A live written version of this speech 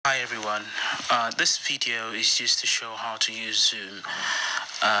Hi everyone, this video is just to show how to use Zoom.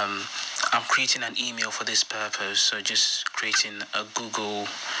 I'm creating an email for this purpose, so just creating a Google,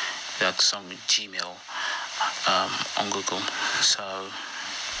 like some Gmail on Google. So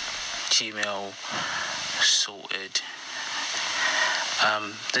Gmail sorted.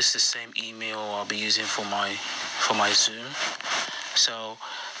 This is the same email I'll be using for my Zoom. So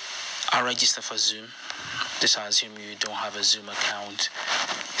I'll register for Zoom. This I assume you don't have a Zoom account.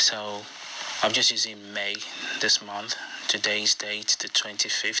 So I'm just using May this month. Today's date, the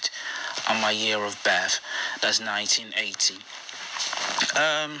 25th, and my year of birth. That's 1980.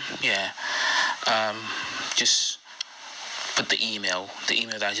 Just put the email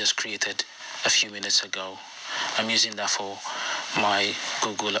that I just created a few minutes ago. I'm using that for my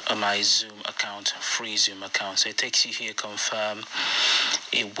my Zoom account, free Zoom account. So it takes you here, confirm.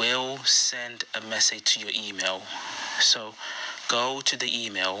 It will send a message to your email. So go to the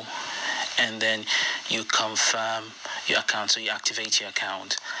email and then you confirm your account. So you activate your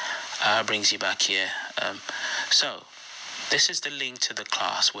account. Brings you back here. So this is the link to the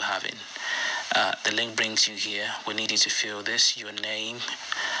class we're having. The link brings you here. We need you to fill this, your name,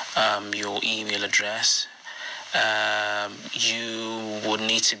 your email address. You would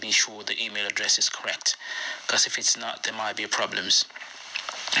need to be sure the email address is correct, because if it's not, there might be problems.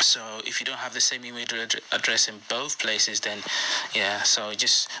 So if you don't have the same email address in both places, then so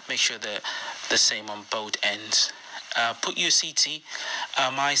just make sure they're the same on both ends. Put your city.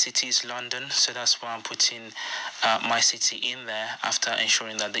 My city is London, so that's why I'm putting my city in there after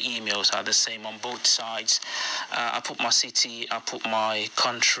ensuring that the emails are the same on both sides. I put my city, I put my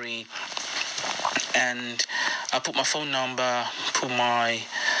country, and I put my phone number, put my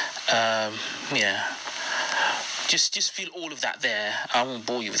Just fill all of that there. I won't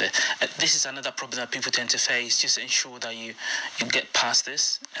bore you with it. This is another problem that people tend to face. Just ensure that you get past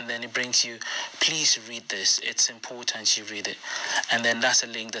this, and then it brings you, please read this. It's important you read it. And then that's a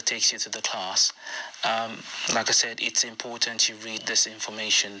link that takes you to the class. Like I said, it's important you read this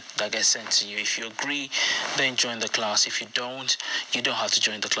information that gets sent to you. If you agree, then join the class. If you don't have to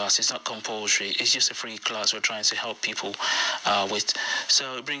join the class. It's not compulsory. It's just a free class we're trying to help people with.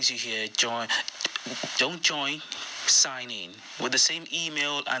 So it brings you here. Don't join, sign in with the same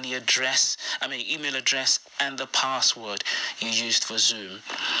email and the email address and the password you used for Zoom.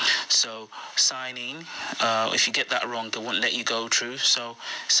 So sign in. If you get that wrong, they won't let you go through. So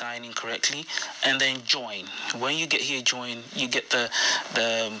sign in correctly and then join. When you get here, join, you get the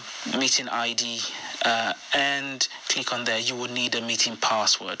meeting ID and click on there. You will need a meeting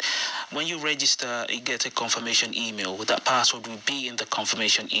password. When you register, you get a confirmation email. That password will be in the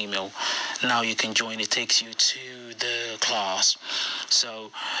confirmation email. Now you can join. It takes you to the class.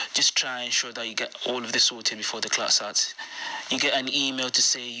 So just try and ensure that you get all of this sorted before the class starts. You get an email to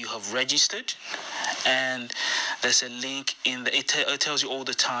say you have registered, and there's a link in the. It tells you all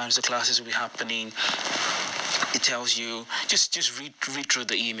the times the classes will be happening. It tells you just read through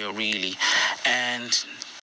the email really, and